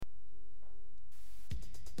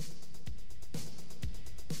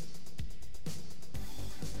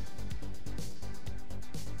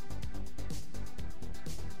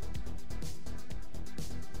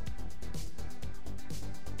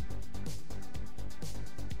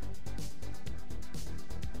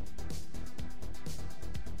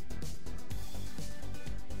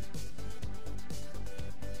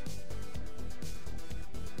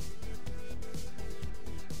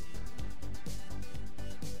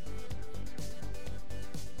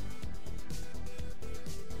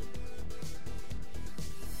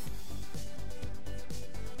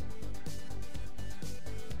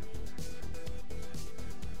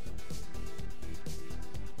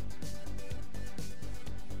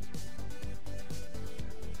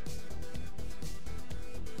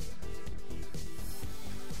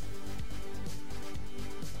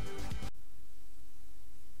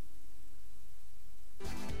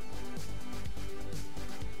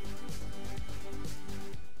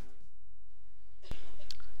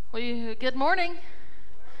Good morning.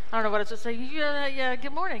 I don't know what it's to say. Yeah,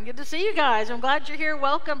 good morning. Good to see you guys. I'm glad you're here.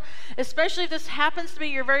 Welcome. Especially if this happens to be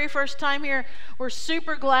your very first time here. We're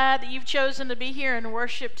super glad that you've chosen to be here and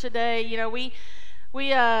worship today. You know, we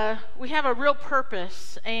have a real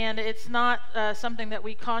purpose, and it's not something that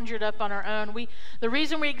we conjured up on our own. The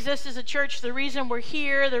reason we exist as a church, the reason we're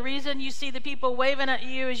here, the reason you see the people waving at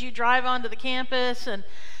you as you drive onto the campus and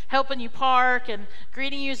helping you park and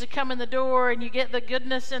greeting you as you come in the door, and you get the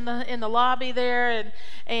goodness in the lobby there,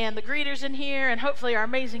 and the greeters in here, and hopefully our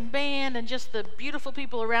amazing band, and just the beautiful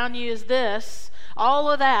people around you is this.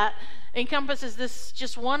 All of that encompasses this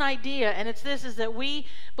just one idea, and it's this, is that we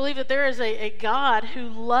believe that there is a God who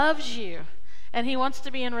loves you, and he wants to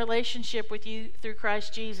be in relationship with you through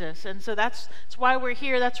Christ Jesus. And so that's why we're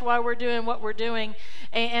here. That's why we're doing what we're doing.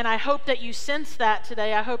 And I hope that you sense that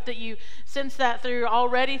today. I hope that you sense that through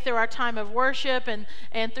our time of worship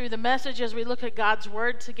and through the message as we look at God's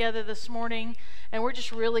word together this morning. And we're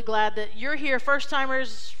just really glad that you're here. First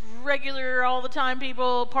timers, regular, all the time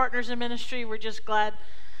people, partners in ministry. We're just glad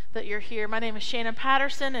that you're here. My name is Shannon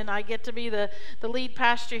Patterson, and I get to be the lead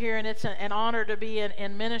pastor here, and it's an honor to be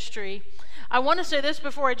in ministry. I want to say this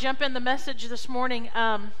before I jump in the message this morning.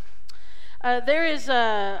 There is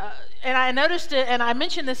and I noticed it, and I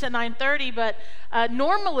mentioned this at 9:30, but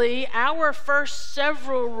normally our first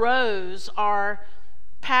several rows are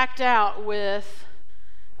packed out with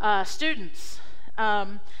students.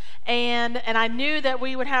 And I knew that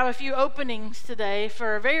we would have a few openings today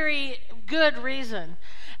for a very good reason.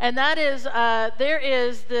 And that is, there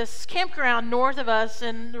is this campground north of us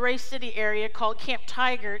in the Ray City area called Camp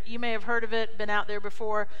Tiger. You may have heard of it, been out there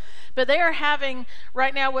before. But they are having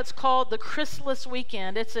right now what's called the Chrysalis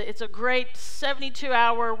Weekend. It's a great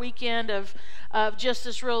 72-hour weekend of just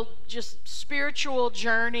this real just spiritual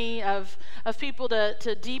journey of people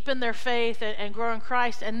to deepen their faith and grow in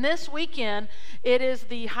Christ. And this weekend, it is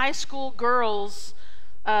the high school girls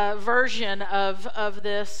version of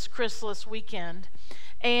this Chrysalis Weekend.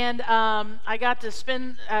 And I got to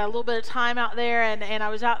spend a little bit of time out there, and I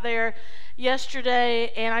was out there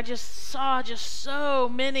yesterday, and I just saw just so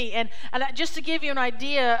many. And just to give you an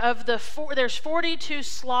idea of there's 42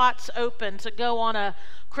 slots open to go on a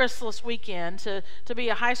Chrysalis Weekend, to be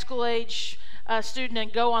a high school age student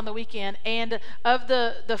and go on the weekend. And of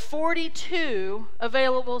the 42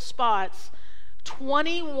 available spots,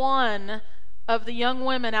 21 of the young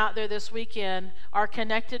women out there this weekend are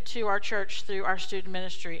connected to our church through our student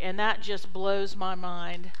ministry, and that just blows my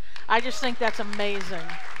mind. I just think that's amazing.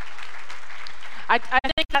 I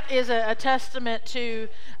think that is a testament to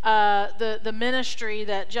the ministry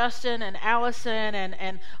that Justin and Allison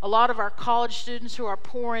and a lot of our college students who are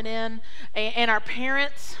pouring in, and our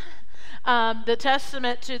parents. The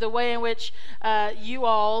testament to the way in which you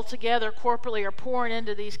all together corporately are pouring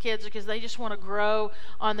into these kids, because they just want to grow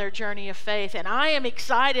on their journey of faith. And I am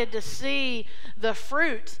excited to see the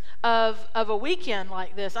fruit of a weekend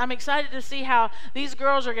like this. I'm excited to see how these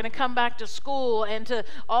girls are going to come back to school, and to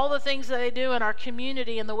all the things that they do in our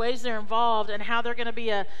community and the ways they're involved, and how they're going to be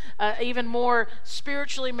a even more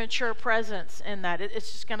spiritually mature presence in that.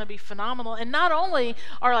 It's just going to be phenomenal. And not only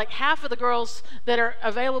are like half of the girls that are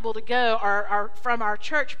available to go are from our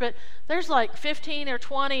church, but there's like 15 or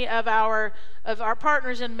 20 of our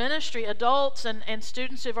partners in ministry, adults and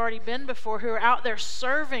students who've already been before, who are out there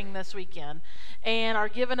serving this weekend and are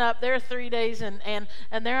giving up their 3 days and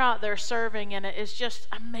they're out there serving, and it's just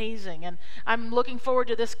amazing. And I'm looking forward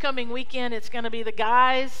to this coming weekend. It's going to be the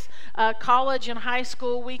guys' college and high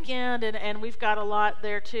school weekend, and we've got a lot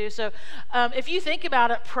there too. So if you think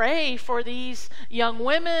about it, pray for these young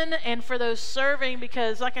women and for those serving,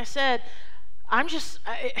 because like I said,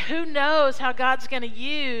 who knows how God's going to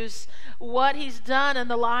use what he's done in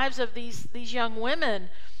the lives of these young women,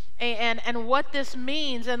 and what this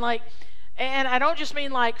means. And I don't just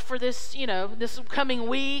mean like for this, this coming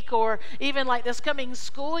week, or even like this coming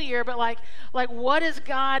school year, but like what is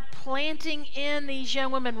God planting in these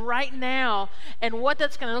young women right now, and what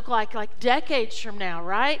that's going to look like decades from now,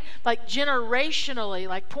 right? Like generationally,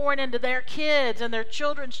 like pouring into their kids and their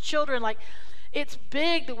children's children. Like, it's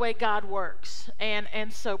big the way God works,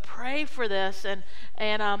 and so pray for this. And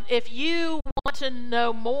if you want to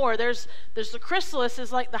know more, there's the Chrysalis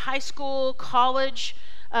is like the high school, college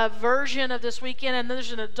version of this weekend, and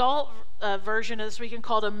there's an adult version of this weekend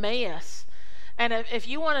called Emmaus. And if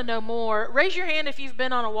you want to know more, raise your hand if you've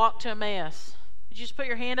been on a walk to Emmaus. Did you just put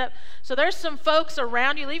your hand up? So there's some folks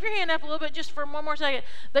around you. Leave your hand up a little bit just for one more second.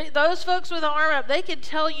 Those folks with the arm up, they could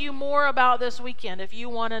tell you more about this weekend if you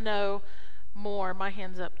want to know more. My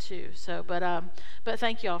hand's up too. So, but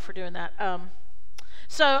thank you all for doing that.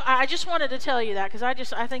 So I just wanted to tell you that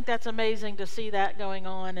because I think that's amazing to see that going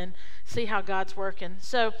on and see how God's working.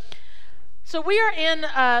 So we are in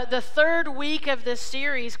the third week of this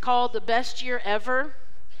series called The Best Year Ever.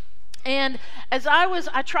 And as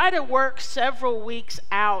I tried to work several weeks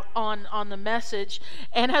out on the message,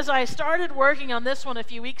 and as I started working on this one a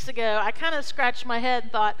few weeks ago, I kind of scratched my head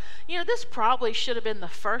and thought, this probably should have been the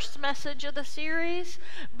first message of the series,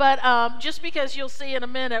 but just because you'll see in a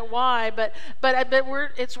minute why, but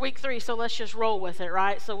it's week 3, so let's just roll with it,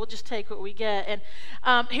 right? So we'll just take what we get.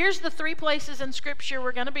 And here's the 3 places in Scripture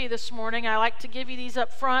we're going to be this morning. I like to give you these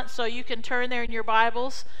up front so you can turn there in your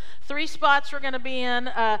Bibles. 3 spots we're going to be in.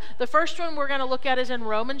 The first one we're going to look at is in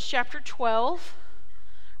Romans chapter 12.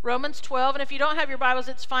 Romans 12. And if you don't have your Bibles,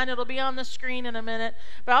 it's fine. It'll be on the screen in a minute.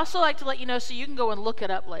 But I also like to let you know so you can go and look it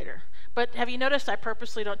up later. But have you noticed I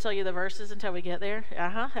purposely don't tell you the verses until we get there?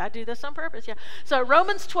 I do this on purpose, yeah. So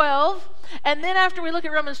Romans 12. And then after we look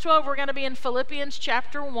at Romans 12, we're going to be in Philippians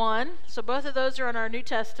chapter 1. So both of those are in our New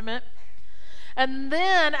Testament. And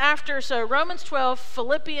then so Romans 12,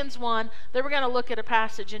 Philippians 1, then we're going to look at a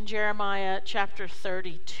passage in Jeremiah chapter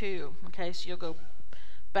 32. Okay, so you'll go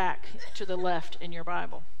back to the left in your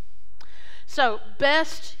Bible. So,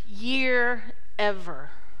 best year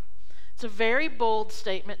ever. It's a very bold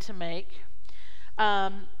statement to make.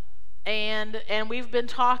 And we've been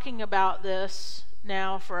talking about this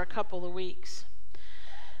now for a couple of weeks.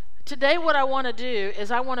 Today what I want to do is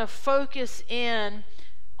I want to focus in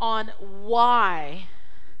on why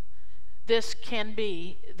this can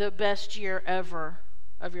be the best year ever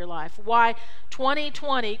of your life. Why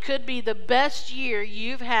 2020 could be the best year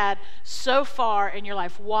you've had so far in your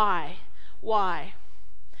life. Why?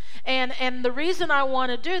 And the reason I want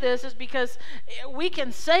to do this is because we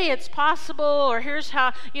can say it's possible, or here's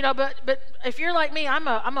how, but if you're like me, I'm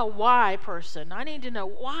a why person. I need to know,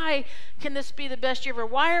 why can this be the best year ever?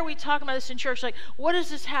 Why are we talking about this in church? Like, what does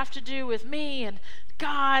this have to do with me and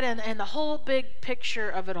God and the whole big picture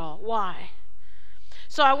of it all? Why?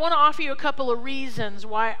 So I want to offer you a couple of reasons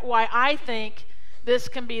why I think this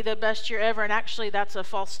can be the best year ever. And actually, that's a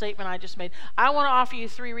false statement I just made. I want to offer you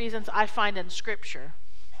 3 reasons I find in Scripture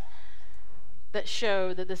that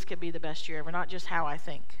show that this could be the best year ever, not just how I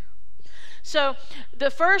think. So the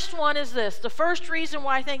first one is this. The first reason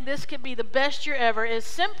why I think this could be the best year ever is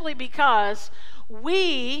simply because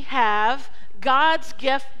we have God's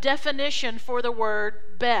definition for the word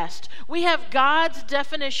best. We have God's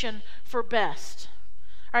definition for best.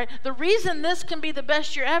 All right, the reason this can be the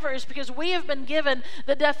best year ever is because we have been given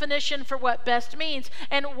the definition for what best means.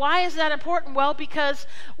 And why is that important? Well, because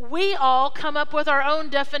we all come up with our own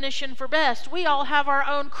definition for best. We all have our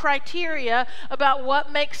own criteria about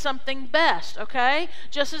what makes something best, okay?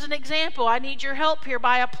 Just as an example, I need your help here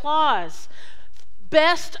by applause.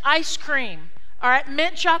 Best ice cream. All right,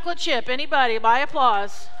 mint chocolate chip. Anybody, by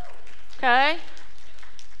applause. Okay?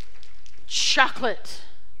 Chocolate.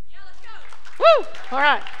 Yeah, let's go. Woo!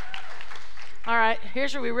 All right,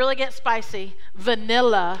 here's where we really get spicy.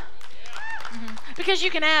 Vanilla. Mm-hmm. Because you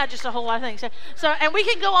can add just a whole lot of things. So, and we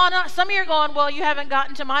can go on. Some of you are going, well, you haven't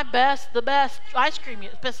gotten to the best ice cream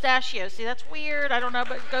yet. Pistachio. See, that's weird. I don't know,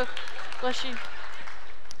 but go, bless you.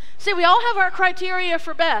 See, we all have our criteria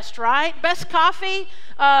for best, right? Best coffee,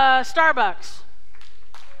 Starbucks.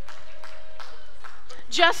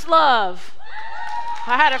 Just Love.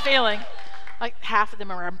 I had a feeling. Like half of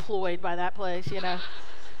them are employed by that place,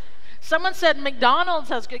 Someone said McDonald's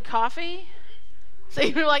has good coffee. So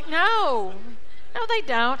you're like, no, they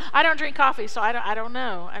don't. I don't drink coffee, so I don't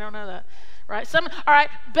know. I don't know that, right? All right,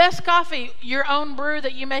 best coffee, your own brew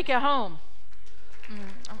that you make at home.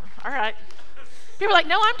 All right. People are like,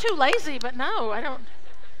 no, I'm too lazy, but no, I don't.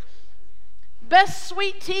 Best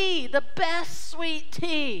sweet tea, the best sweet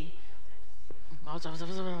tea.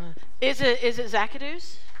 Is it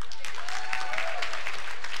Zacchaeus?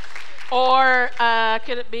 Or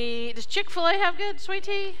could it be, does Chick-fil-A have good sweet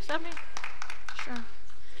tea? Something? Sure.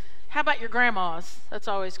 How about your grandma's? That's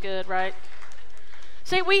always good, right?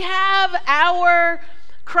 See, we have our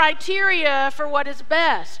criteria for what is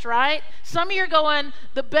best, right? Some of you are going,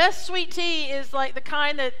 the best sweet tea is like the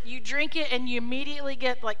kind that you drink it and you immediately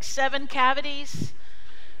get like 7 cavities.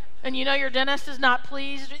 And your dentist is not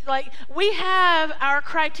pleased. Like, we have our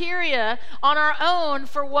criteria on our own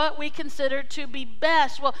for what we consider to be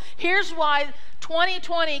best. Well, here's why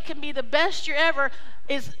 2020 can be the best year ever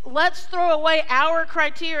is let's throw away our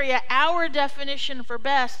criteria, our definition for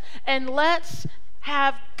best, and let's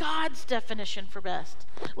have God's definition for best.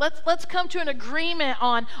 Let's come to an agreement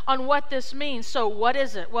on what this means. So what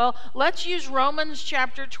is it? Well, let's use Romans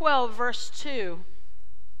chapter 12, verse 2.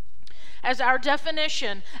 as our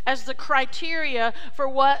definition, as the criteria for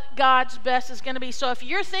what God's best is going to be. So if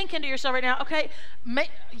you're thinking to yourself right now, okay,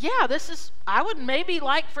 I would maybe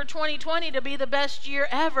like for 2020 to be the best year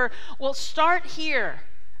ever. Well, start here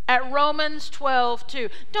at Romans 12:2.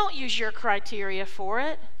 Don't use your criteria for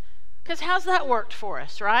it, because how's that worked for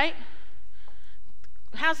us, right?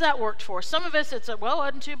 How's that worked for us? Some of us, it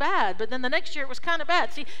wasn't too bad, but then the next year it was kind of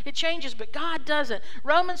bad. See, it changes, but God doesn't.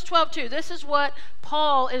 Romans 12:2, this is what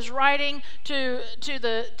Paul is writing to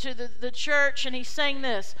the church, and he's saying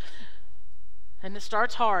this, and it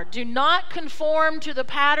starts hard. Do not conform to the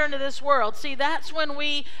pattern of this world. See, that's when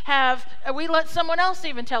we let someone else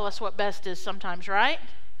even tell us what best is sometimes, right?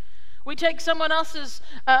 We take someone else's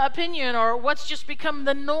opinion or what's just become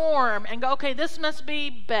the norm and go, okay, this must be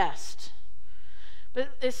best.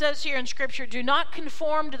 But it says here in Scripture, do not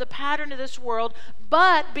conform to the pattern of this world,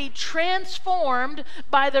 but be transformed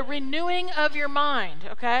by the renewing of your mind,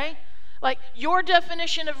 okay? Like your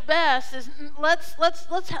definition of best is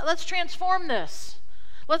let's transform this.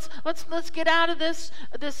 Let's get out of this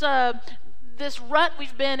rut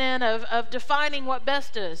we've been in of defining what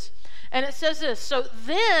best is. And it says this, so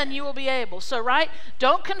then you will be able. So right,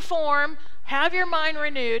 don't conform, have your mind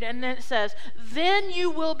renewed, and then it says, then you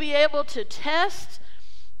will be able to test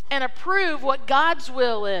and approve what God's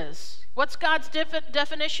will is. What's God's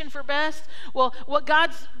definition for best? Well, what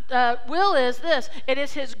God's will is this. It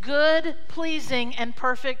is His good, pleasing, and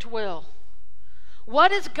perfect will.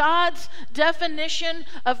 What is God's definition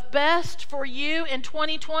of best for you in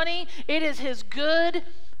 2020? It is His good,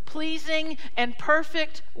 pleasing, and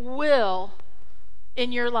perfect will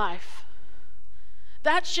in your life.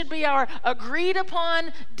 That should be our agreed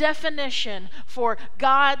upon definition for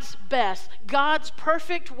God's best, God's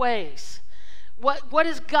perfect ways. What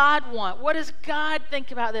does God want? What does God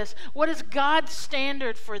think about this? What is God's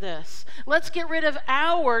standard for this? Let's get rid of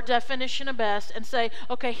our definition of best and say,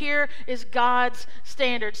 okay, here is God's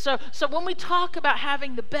standard. So when we talk about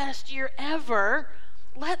having the best year ever,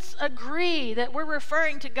 let's agree that we're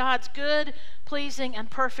referring to God's good, pleasing, and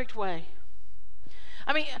perfect way.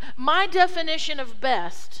 I mean, my definition of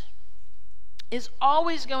best is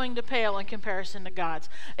always going to pale in comparison to God's.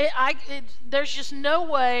 There's just no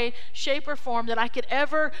way, shape, or form that I could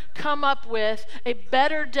ever come up with a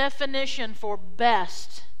better definition for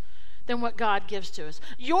best than what God gives to us.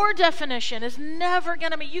 Your definition is never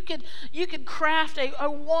going to be, you could craft a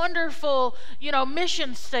wonderful,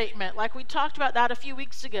 mission statement like we talked about that a few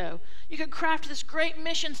weeks ago. You could craft this great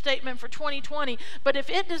mission statement for 2020, but if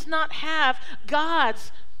it does not have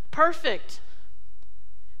God's perfect,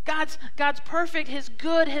 His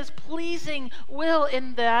good, His pleasing will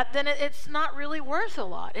in that, then it's not really worth a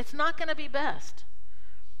lot. It's not going to be best.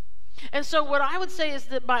 And so what I would say is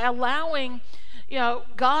that by allowing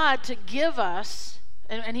God to give us,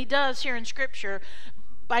 and He does here in Scripture,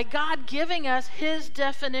 by God giving us His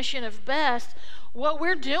definition of best, what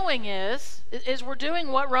we're doing is we're doing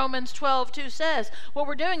what Romans 12:2 says. What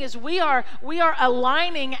we're doing is we are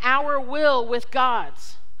aligning our will with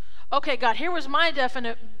God's. Okay, God, here was my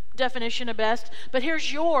definition of best, but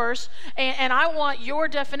here's yours, and I want your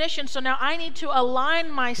definition, so now I need to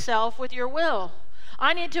align myself with your will.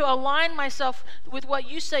 I need to align myself with what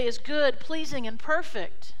you say is good, pleasing, and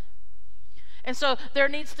perfect. And so there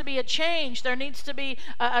needs to be a change. There needs to be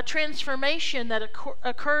a transformation that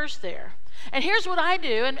occurs there. And here's what I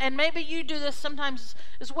do, and maybe you do this sometimes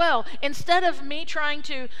as well. Instead of me trying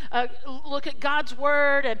to look at God's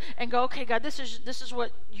word and go, okay, God, this is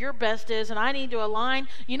what your best is, and I need to align.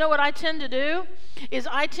 You know what I tend to do? Is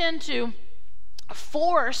I tend to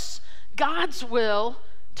force God's will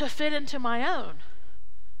to fit into my own.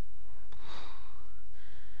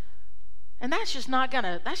 And that's just not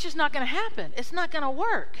gonna happen. It's not gonna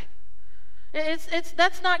work.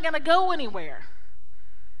 That's not gonna go anywhere.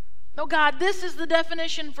 No, God, this is the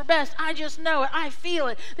definition for best. I just know it. I feel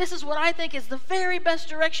it. This is what I think is the very best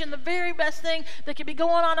direction, the very best thing that could be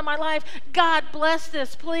going on in my life. God, bless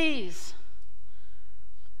this, please.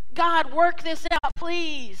 God, work this out,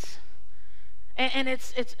 please. And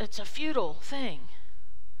it's a futile thing.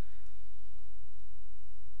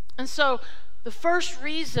 And so the first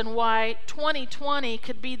reason why 2020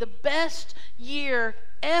 could be the best year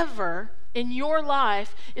ever in your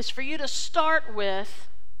life is for you to start with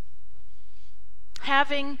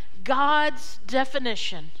having God's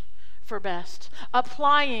definition for best,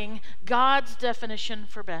 applying God's definition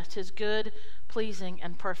for best, His good, pleasing,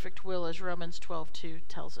 and perfect will, as Romans 12:2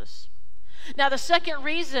 tells us. Now, the second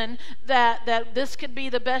reason that this could be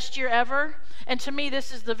the best year ever, and to me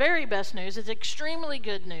this is the very best news, it's extremely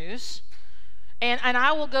good news, and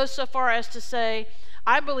I will go so far as to say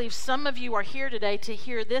I believe some of you are here today to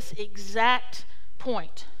hear this exact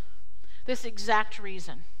point, this exact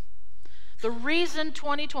reason. The reason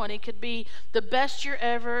 2020 could be the best year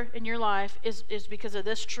ever in your life is because of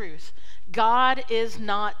this truth. God is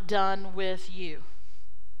not done with you.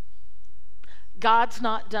 God's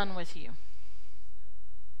not done with you.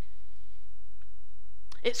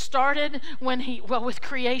 It started with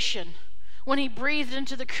creation. When he breathed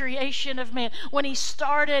into the creation of man, when he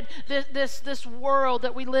started this world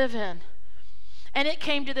that we live in. And it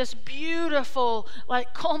came to this beautiful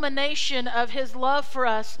culmination of his love for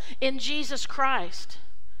us in Jesus Christ.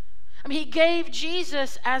 I mean, he gave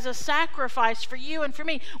Jesus as a sacrifice for you and for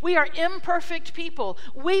me. We are imperfect people.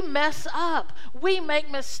 We mess up. We make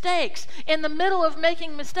mistakes. In the middle of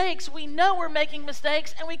making mistakes, we know we're making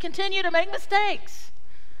mistakes, and we continue to make mistakes.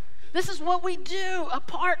 This is what we do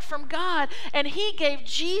apart from God. And he gave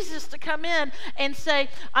Jesus to come in and say,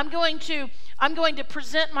 I'm going to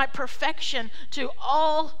present my perfection to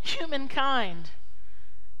all humankind.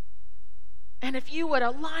 And if you would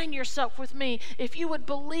align yourself with me, if you would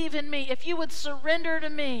believe in me, if you would surrender to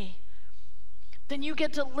me, then you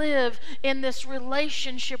get to live in this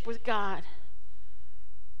relationship with God,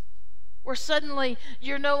 where suddenly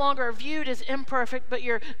you're no longer viewed as imperfect, but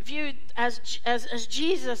you're viewed as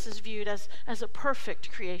Jesus is viewed, as a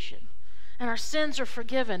perfect creation. And our sins are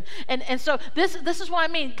forgiven. And so this is what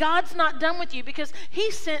I mean. God's not done with you because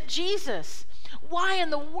he sent Jesus. Why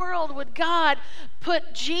in the world would God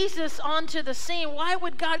put Jesus onto the scene? Why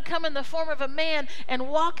would God come in the form of a man and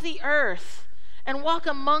walk the earth and walk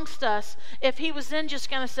amongst us if he was then just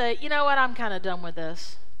going to say, you know what, I'm kind of done with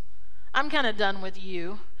this. I'm kind of done with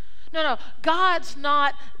you. No, God's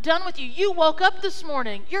not done with you. You woke up this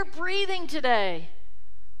morning. You're breathing today.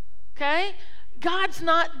 Okay? God's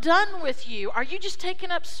not done with you. Are you just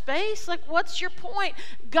taking up space? What's your point?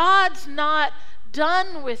 God's not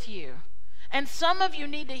done with you. And some of you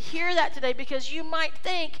need to hear that today because you might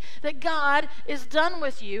think that God is done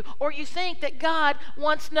with you, or you think that God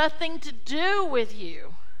wants nothing to do with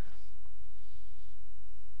you.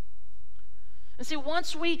 And see,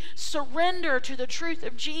 once we surrender to the truth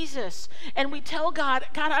of Jesus and we tell God,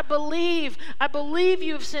 God, I believe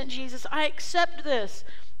you have sent Jesus. I accept this.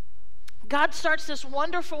 God starts this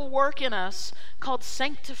wonderful work in us called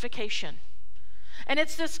sanctification. And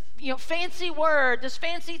it's this fancy word, this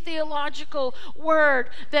fancy theological word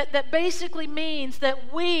that basically means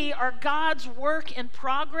that we are God's work in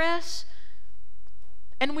progress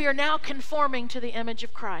and we are now conforming to the image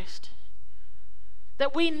of Christ.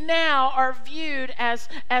 That we now are viewed as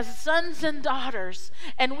sons and daughters,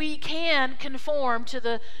 and we can conform to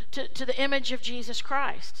the image of Jesus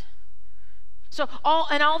Christ.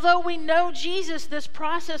 Although we know Jesus, this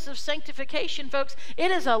process of sanctification, folks,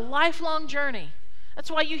 it is a lifelong journey. That's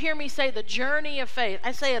why you hear me say the journey of faith.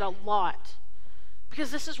 I say it a lot because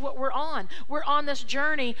this is what we're on. We're on this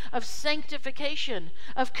journey of sanctification,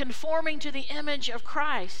 of conforming to the image of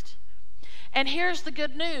Christ. And here's the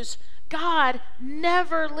good news. God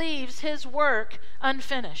never leaves his work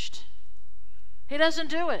unfinished. He doesn't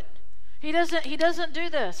do it. He doesn't do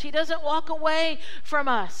this. He doesn't walk away from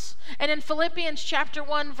us. And in Philippians chapter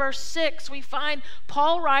 1, verse 6, we find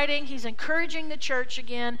Paul writing. He's encouraging the church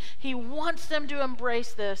again. He wants them to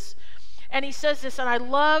embrace this. And he says this, and I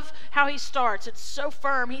love how he starts. It's so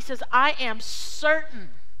firm. He says, I am certain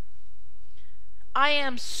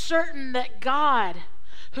that God,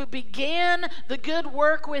 who began the good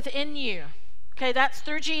work within you. Okay, that's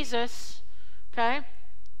through Jesus. Okay?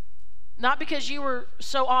 Not because you were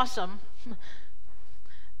so awesome.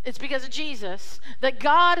 It's because of Jesus. That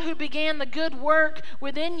God who began the good work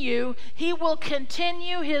within you, he will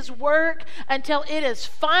continue his work until it is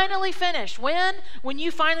finally finished. When? When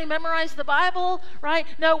you finally memorize the Bible, right?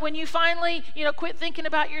 No, when you finally, quit thinking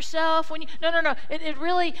about yourself. No. It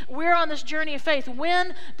really, we're on this journey of faith.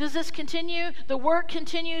 When does this continue? The work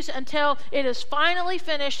continues until it is finally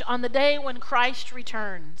finished on the day when Christ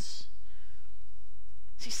returns.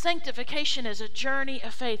 See, sanctification is a journey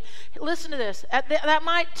of faith. Listen to this. That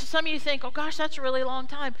might, to some of you, think, oh gosh, that's a really long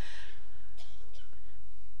time.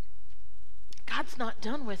 God's not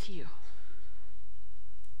done with you.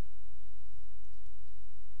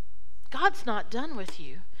 God's not done with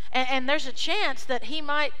you. And there's a chance that he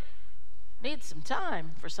might need some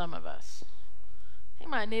time for some of us. He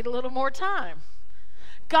might need a little more time.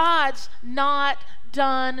 God's not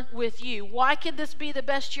done with you. Why could this be the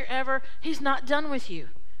best year ever? He's not done with you.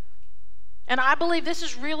 And I believe this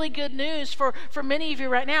is really good news for many of you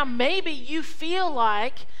right now. Maybe you feel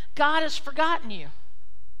like God has forgotten you.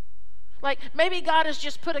 Like maybe God has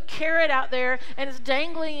just put a carrot out there and is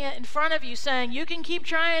dangling it in front of you saying, you can keep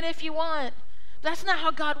trying if you want, That's not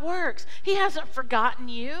how God works. He hasn't forgotten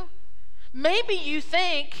you. Maybe you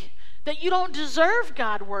think that you don't deserve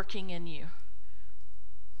God working in you.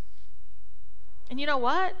 And you know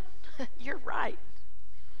what? You're right.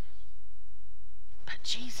 But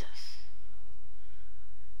Jesus,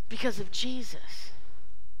 because of Jesus,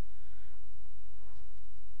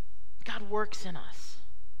 God works in us.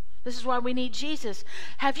 This is why we need Jesus.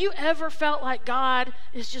 Have you ever felt like God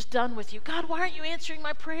is just done with you? God, why aren't you answering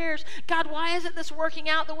my prayers? God, why isn't this working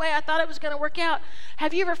out the way I thought it was going to work out?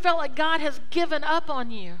 Have you ever felt like God has given up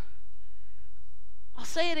on you? I'll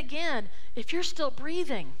say it again. If you're still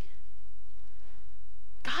breathing,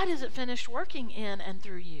 God isn't finished working in and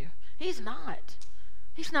through you. He's not.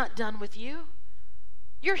 He's not done with you.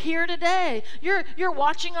 You're here today. You're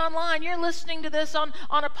watching online. You're listening to this on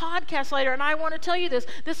a podcast later. And I want to tell you this.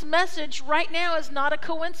 This message right now is not a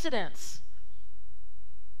coincidence.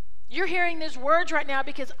 You're hearing these words right now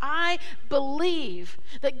because I believe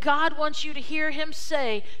that God wants you to hear him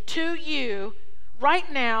say to you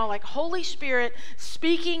right now, like Holy Spirit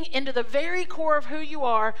speaking into the very core of who you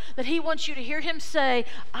are, that he wants you to hear him say,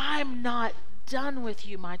 I'm not done with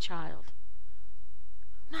you, my child.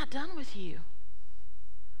 I'm not done with you.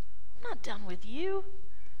 I'm not done with you.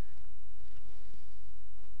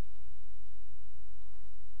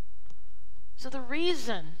 So the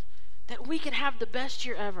reason that we can have the best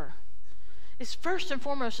year ever is first and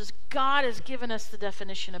foremost is God has given us the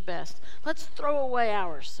definition of best. Let's throw away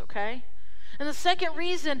ours, okay? And the second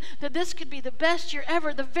reason that this could be the best year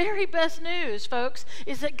ever, the very best news, folks,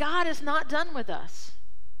 is that God is not done with us.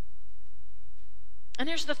 And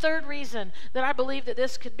here's the third reason that I believe that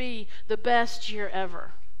this could be the best year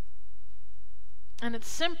ever. And it's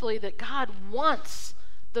simply that God wants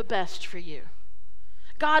the best for you.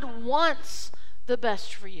 God wants the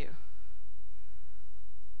best for you.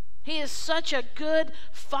 He is such a good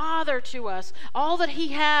Father to us. All that he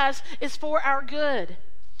has is for our good.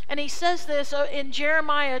 And he says this in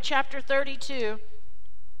Jeremiah chapter 32,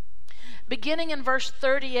 beginning in verse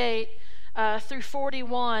 38 through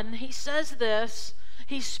 41. He says this.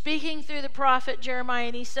 He's speaking through the prophet Jeremiah,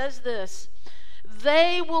 and he says this: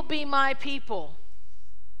 they will be my people.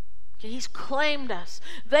 Okay, he's claimed us.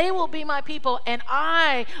 They will be my people, and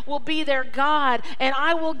I will be their God, and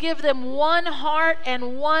I will give them one heart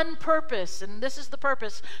and one purpose. And this is the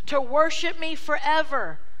purpose: to worship me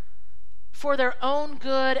forever, for their own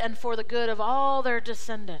good and for the good of all their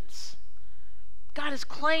descendants. God is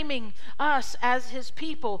claiming us as his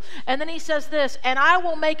people. And then he says this: and I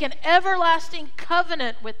will make an everlasting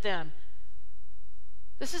covenant with them.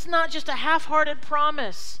 This is not just a half-hearted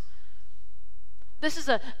promise. This is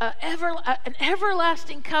an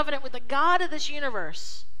everlasting covenant with the God of this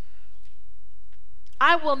universe.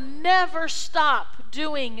 I will never stop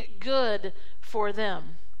doing good for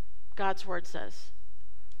them, God's word says.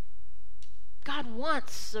 God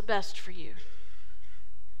wants the best for you.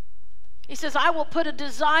 He says, I will put a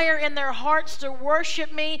desire in their hearts to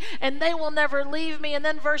worship me, and they will never leave me. And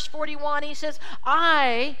then verse 41, he says,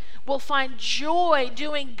 I will find joy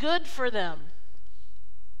doing good for them,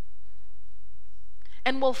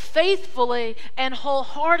 and will faithfully and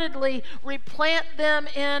wholeheartedly replant them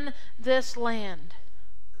in this land.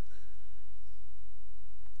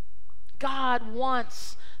 God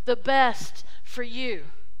wants the best for you.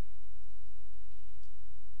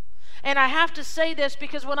 And I have to say this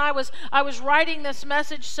because when I was writing this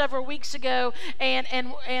message several weeks ago, and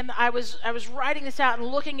I was writing this out and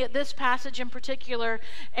looking at this passage in particular,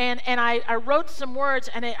 and I wrote some words,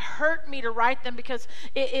 and it hurt me to write them because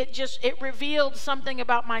it revealed something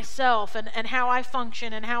about myself and how I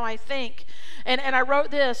function and how I think. And I wrote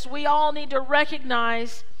this: we all need to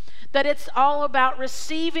recognize that it's all about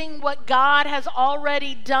receiving what God has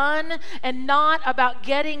already done and not about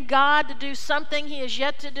getting God to do something he has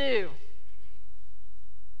yet to do.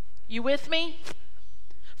 You with me?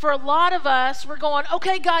 For a lot of us, we're going,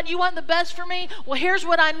 okay, God, you want the best for me? Well, here's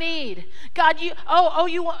what I need. God,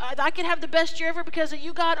 I can have the best year ever because of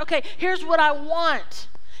you, God? Okay, here's what I want.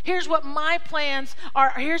 Here's what my plans are.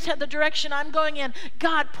 Here's the direction I'm going in.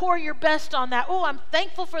 God, pour your best on that. Oh, I'm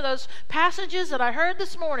thankful for those passages that I heard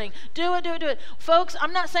this morning. Do it. Folks,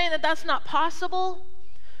 I'm not saying that that's not possible,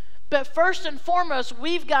 but first and foremost,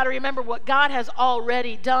 we've got to remember what God has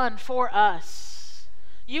already done for us.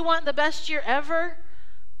 You want the best year ever?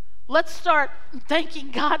 Let's start thanking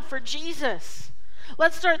God for Jesus.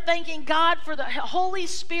 Let's start thanking God for the Holy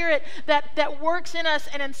Spirit that works in us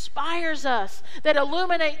and inspires us, that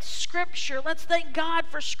illuminates Scripture. Let's thank God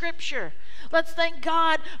for Scripture. Let's thank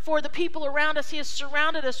God for the people around us He has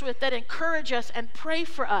surrounded us with that encourage us and pray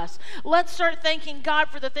for us. Let's start thanking God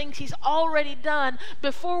for the things He's already done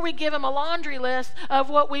before we give Him a laundry list of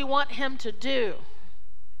what we want Him to do.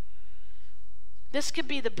 This could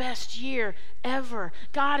be the best year ever.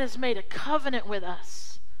 God has made a covenant with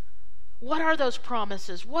us. What are those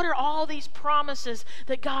promises? What are all these promises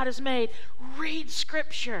that God has made? Read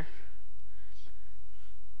Scripture.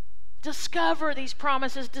 Discover these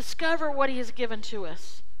promises. Discover what He has given to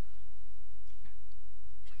us.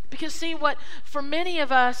 Because see, what for many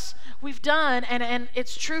of us we've done, and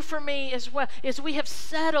it's true for me as well, is we have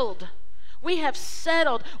settled. We have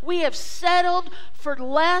settled. We have settled for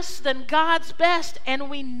less than God's best,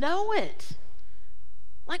 and we know it.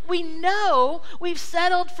 Like we know we've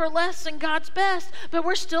settled for less than God's best, but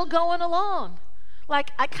we're still going along.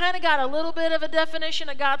 Like I kind of got a little bit of a definition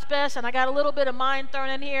of God's best, and I got a little bit of mine thrown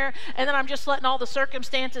in here, and then I'm just letting all the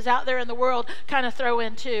circumstances out there in the world kind of throw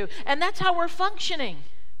in too. And that's how we're functioning.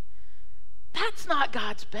 That's not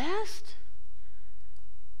God's best.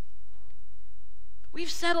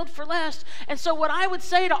 We've settled for less. And so what I would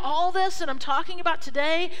say to all this that I'm talking about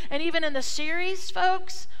today, and even in the series,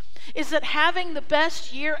 folks, is that having the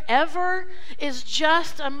best year ever is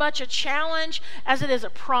just as much a challenge as it is a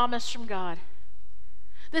promise from God.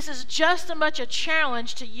 This is just as much a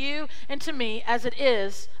challenge to you and to me as it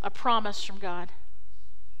is a promise from God.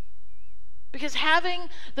 Because having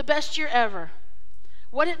the best year ever,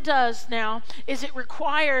 what it does now is it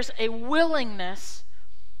requires a willingness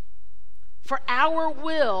for our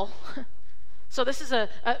will. So this is a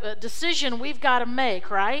decision we've got to make,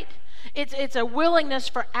 right? It's a willingness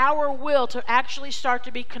for our will to actually start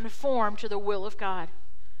to be conformed to the will of God.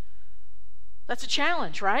 That's a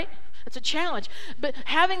challenge, right? It's a challenge. But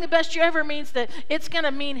having the best year ever means that it's going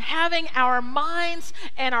to mean having our minds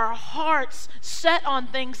and our hearts set on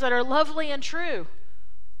things that are lovely and true.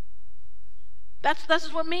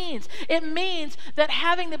 That's what it means. It means that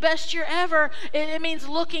having the best year ever, it means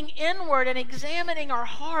looking inward and examining our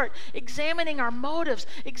heart, examining our motives,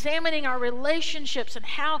 examining our relationships, and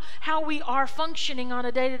how we are functioning on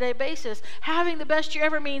a day-to-day basis. Having the best year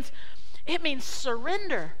ever means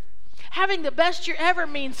surrender. Having the best year ever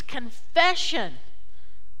means confession.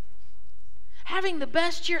 Having the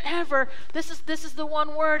best year ever, this is the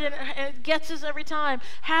one word, and it gets us every time.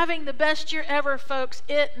 Having the best year ever, folks,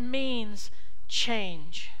 it means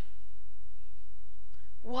change.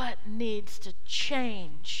 What needs to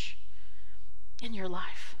change in your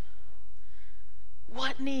life?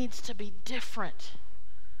 What needs to be different?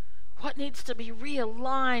 What needs to be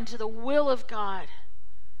realigned to the will of God?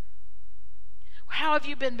 How have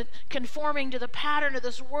you been conforming to the pattern of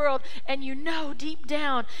this world, and you know deep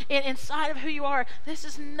down inside of who you are, this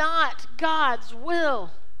is not God's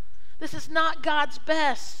will. This is not God's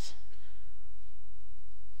best.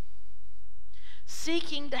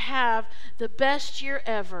 Seeking to have the best year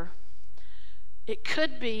ever, it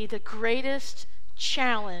could be the greatest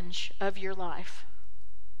challenge of your life.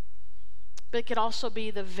 But it could also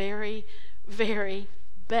be the very, very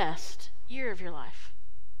best year of your life.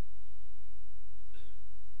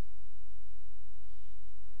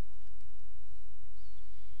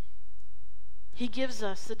 He gives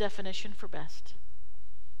us the definition for best.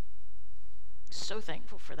 So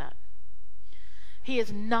thankful for that. He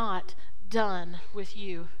is not done with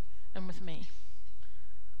you and with me.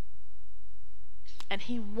 And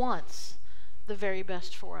He wants the very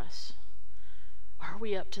best for us. Are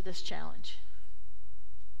we up to this challenge?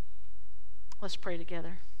 Let's pray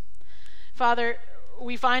together. Father,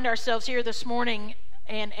 we find ourselves here this morning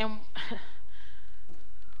and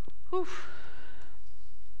whew,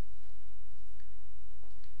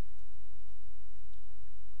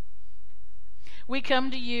 we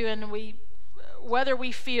come to you, and whether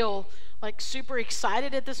we feel like super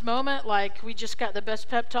excited at this moment, like we just got the best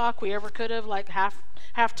pep talk we ever could have, like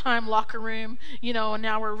halftime locker room, and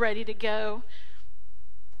now we're ready to go.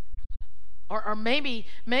 Or maybe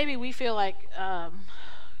we feel like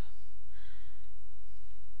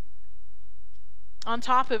on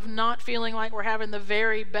top of not feeling like we're having the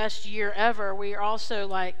very best year ever, we are also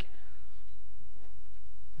like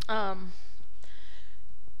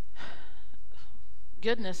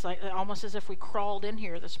goodness, like almost as if we crawled in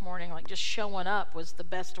here this morning, like just showing up was the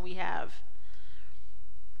best we have.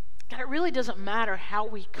 God, it really doesn't matter how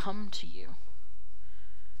we come to you.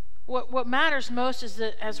 What matters most is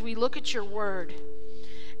that as we look at your word,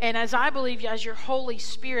 and as I believe as your Holy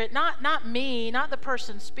Spirit, not me, not the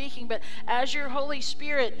person speaking, but as your Holy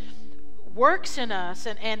Spirit works in us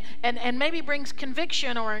and maybe brings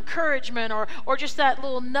conviction or encouragement or just that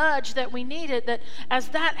little nudge that we needed, that as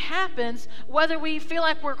that happens, whether we feel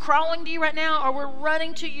like we're crawling to you right now or we're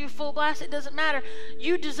running to you full blast, it doesn't matter.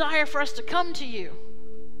 You desire for us to come to you.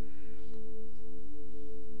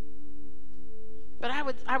 But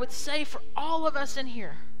I would say for all of us in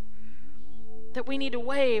here that we need to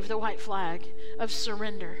wave the white flag of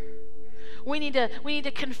surrender. We need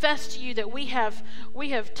to confess to you that we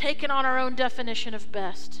have taken on our own definition of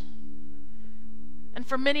best. And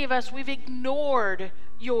for many of us, we've ignored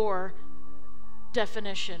your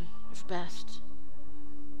definition of best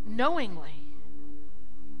knowingly.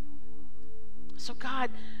 So God,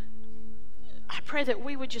 I pray that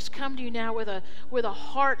we would just come to you now with a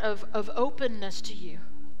heart of openness to you.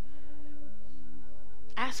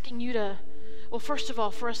 Asking you to, well, first of all,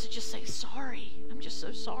 for us to just say, sorry. I'm just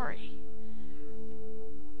so sorry.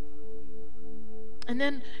 And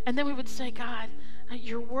then we would say, God,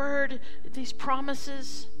 your word, these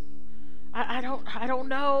promises, I don't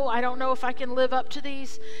know. I don't know if I can live up to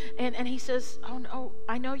these. And he says, oh no,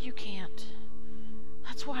 I know you can't.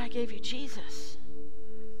 That's why I gave you Jesus.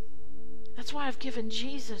 That's why I've given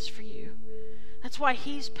Jesus for you. That's why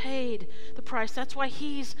he's paid the price. That's why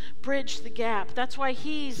he's bridged the gap. That's why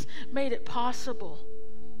he's made it possible.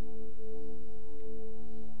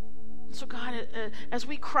 So God, as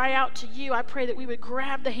we cry out to you, I pray that we would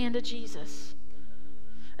grab the hand of Jesus.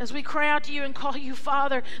 As we cry out to you and call you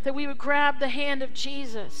Father, that we would grab the hand of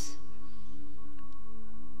Jesus.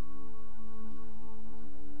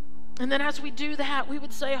 And then as we do that, we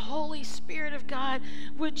would say, Holy Spirit of God,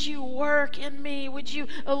 would you work in me? Would you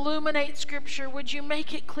illuminate Scripture? Would you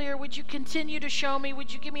make it clear? Would you continue to show me?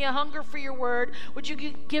 Would you give me a hunger for your word? Would you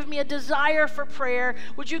give me a desire for prayer?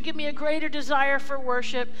 Would you give me a greater desire for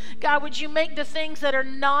worship? God, would you make the things that are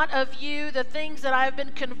not of you, the things that I've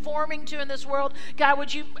been conforming to in this world, God,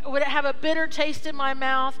 would it have a bitter taste in my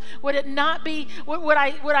mouth? Would it not be, would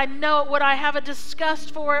I know it? Would I have a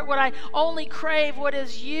disgust for it? Would I only crave what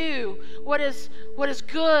is you? What is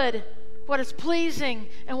good, what is pleasing,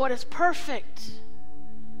 and what is perfect,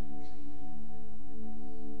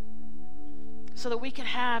 so that we can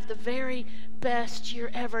have the very best year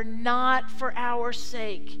ever, not for our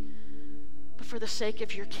sake, but for the sake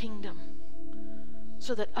of your kingdom,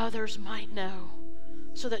 so that others might know,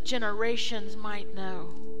 so that generations might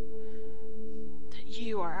know that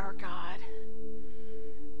you are our God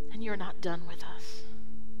and you're not done with us.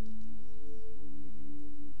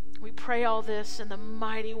 We pray all this in the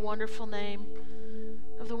mighty, wonderful name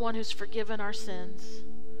of the one who's forgiven our sins.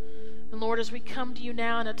 And Lord, as we come to you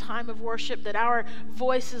now in a time of worship, that our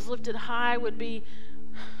voices lifted high would be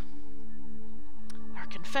our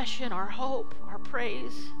confession, our hope, our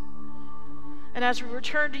praise. And as we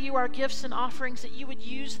return to you our gifts and offerings, that you would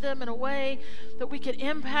use them in a way that we could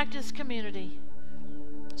impact this community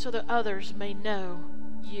so that others may know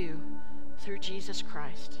you through Jesus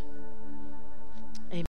Christ.